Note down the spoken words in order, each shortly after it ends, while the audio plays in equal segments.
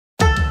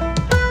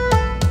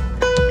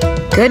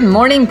Good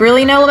morning,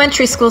 Brillion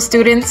Elementary School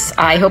students.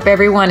 I hope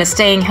everyone is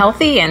staying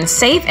healthy and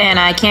safe, and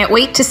I can't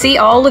wait to see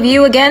all of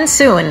you again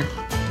soon.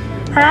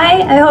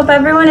 Hi, I hope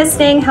everyone is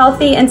staying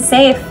healthy and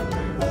safe.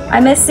 I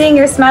miss seeing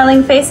your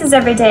smiling faces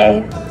every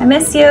day. I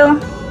miss you.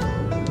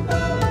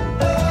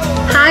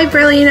 Hi,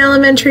 Brillion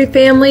Elementary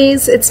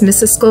families. It's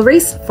Mrs.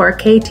 Scalreese,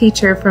 4K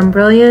teacher from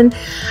Brillion.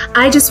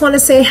 I just want to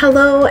say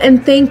hello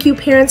and thank you,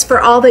 parents, for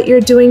all that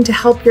you're doing to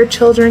help your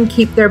children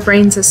keep their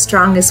brains as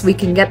strong as we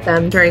can get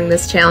them during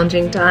this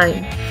challenging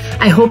time.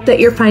 I hope that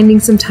you're finding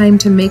some time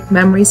to make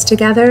memories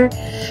together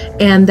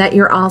and that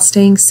you're all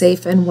staying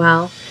safe and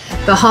well.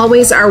 The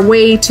hallways are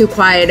way too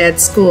quiet at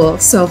school,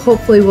 so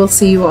hopefully we'll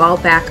see you all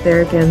back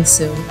there again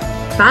soon.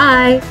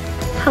 Bye.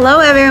 Hello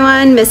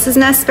everyone, Mrs.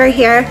 Nesper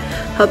here.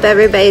 Hope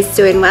everybody's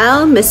doing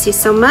well. Miss you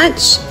so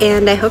much,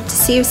 and I hope to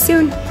see you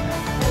soon.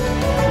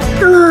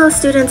 Hello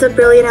students of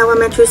Brillion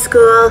Elementary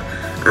School.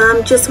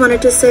 Just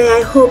wanted to say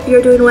I hope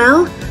you're doing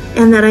well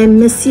and that I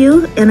miss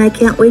you and I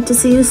can't wait to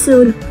see you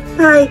soon.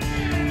 Bye.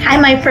 Hi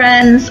my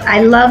friends,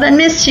 I love and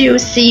miss you.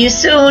 See you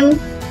soon.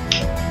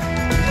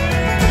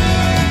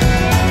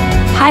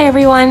 Hi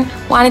everyone,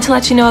 wanted to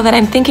let you know that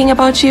I'm thinking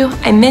about you,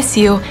 I miss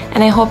you,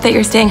 and I hope that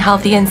you're staying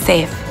healthy and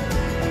safe.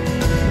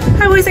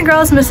 Hi boys and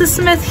girls, Mrs.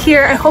 Smith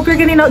here. I hope you're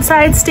getting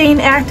outside,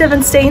 staying active,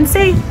 and staying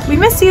safe. We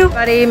miss you.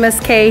 Buddy, Miss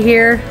Kay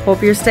here.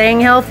 Hope you're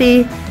staying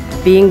healthy,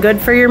 being good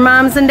for your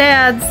moms and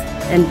dads,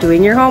 and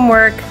doing your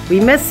homework.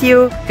 We miss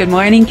you. Good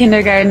morning,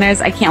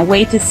 kindergartners. I can't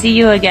wait to see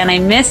you again. I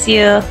miss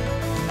you.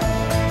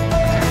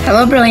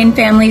 Hello, Brilliant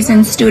families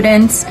and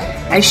students.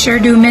 I sure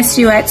do miss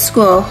you at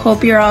school.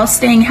 Hope you're all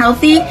staying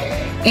healthy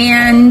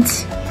and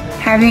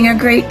having a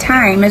great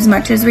time as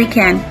much as we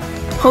can.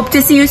 Hope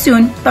to see you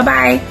soon.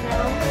 Bye-bye.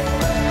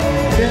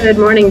 Good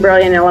morning,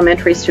 Brillion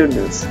Elementary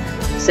students.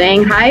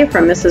 Saying hi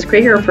from Mrs.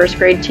 Krieger, first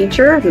grade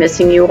teacher.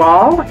 Missing you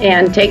all,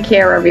 and take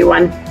care,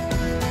 everyone.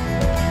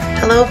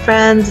 Hello,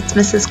 friends. It's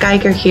Mrs.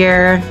 Geiger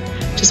here.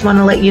 Just want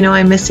to let you know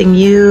I'm missing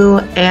you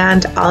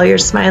and all your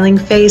smiling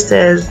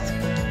faces.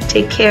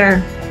 Take care.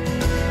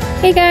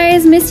 Hey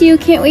guys, miss you.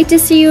 Can't wait to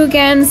see you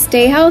again.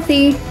 Stay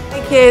healthy.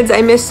 Hey kids,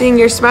 I miss seeing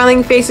your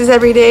smiling faces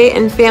every day,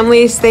 and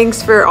families,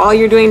 thanks for all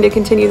you're doing to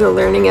continue the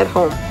learning at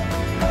home.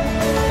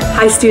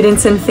 Hi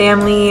students and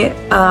family,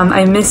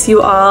 I miss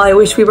you all. I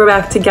wish we were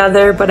back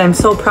together, but I'm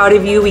so proud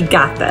of you. We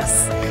got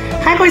this.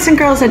 Hi boys and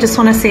girls, I just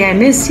want to say I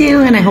miss you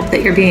and I hope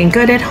that you're being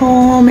good at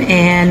home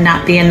and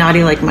not being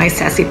naughty like my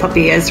sassy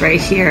puppy is right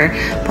here.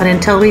 But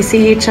until we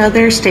see each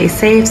other, stay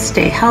safe,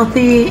 stay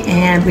healthy,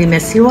 and we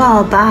miss you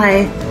all.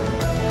 Bye.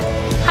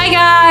 Hi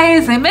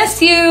guys, I miss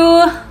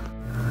you.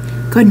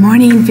 Good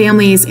morning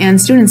families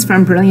and students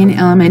from Brillion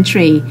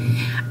Elementary.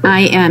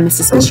 I am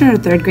Mrs. Fisher, a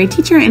third grade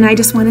teacher, and I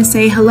just want to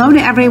say hello to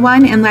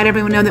everyone and let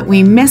everyone know that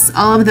we miss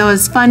all of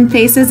those fun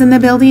faces in the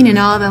building and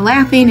all the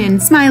laughing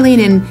and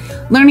smiling and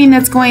learning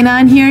that's going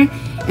on here.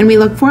 And we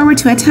look forward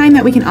to a time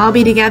that we can all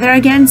be together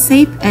again,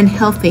 safe and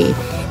healthy.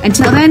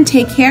 Until then,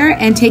 take care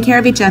and take care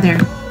of each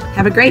other.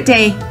 Have a great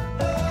day.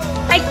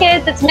 Hi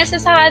kids, it's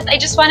Mrs. Haas. I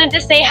just wanted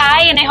to say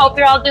hi and I hope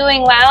you're all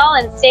doing well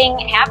and staying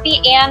happy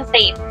and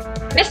safe.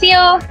 Miss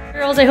you.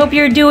 Girls, I hope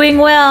you're doing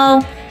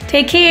well.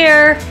 Take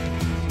care.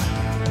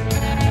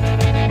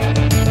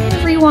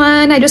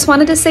 Everyone, I just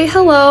wanted to say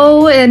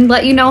hello and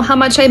let you know how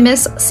much I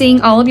miss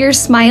seeing all of your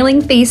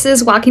smiling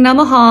faces walking down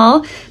the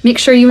hall. Make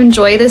sure you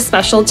enjoy this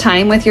special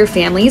time with your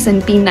families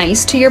and be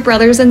nice to your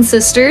brothers and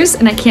sisters,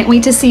 and I can't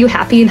wait to see you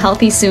happy and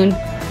healthy soon.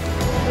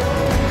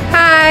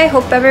 Hi,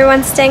 hope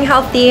everyone's staying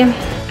healthy.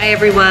 Hi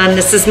everyone,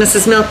 this is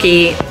Mrs.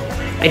 Milky.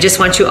 I just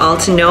want you all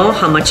to know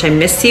how much I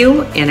miss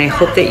you, and I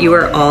hope that you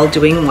are all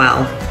doing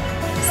well.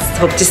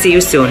 Hope to see you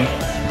soon.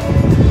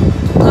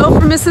 Hello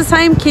from Mrs.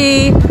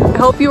 Heimke. I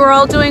hope you are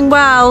all doing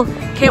well.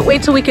 Can't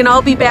wait till we can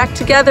all be back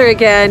together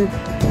again.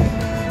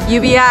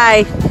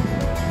 UBI.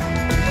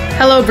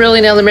 Hello,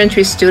 Brillion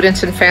Elementary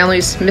students and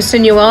families.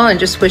 Missing you all and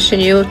just wishing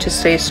you to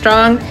stay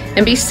strong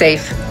and be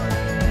safe.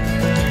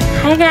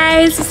 Hi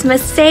guys, it's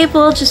Miss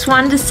Sable. Just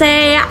wanted to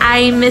say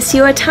I miss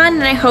you a ton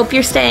and I hope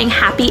you're staying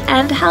happy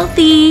and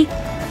healthy.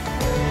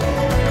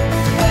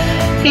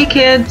 Hey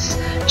kids.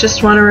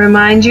 Just want to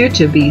remind you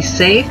to be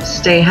safe,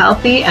 stay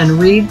healthy, and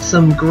read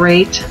some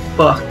great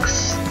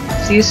books.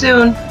 See you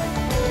soon.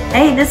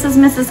 Hey, this is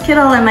Mrs.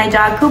 Kittle and my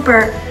dog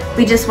Cooper.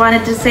 We just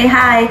wanted to say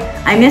hi.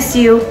 I miss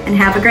you and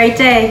have a great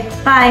day.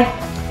 Bye.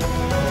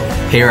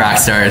 Hey rock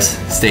stars,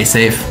 stay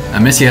safe. I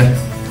miss you.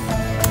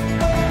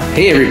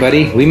 Hey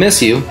everybody, we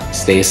miss you.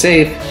 Stay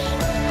safe.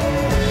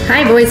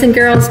 Hi boys and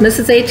girls,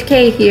 Mrs.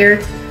 HK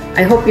here.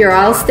 I hope you're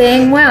all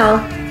staying well.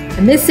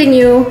 I'm missing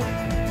you.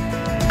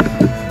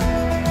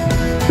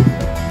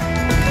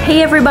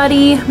 Hey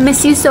everybody,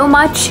 miss you so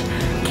much.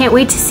 Can't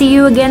wait to see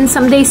you again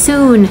someday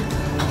soon.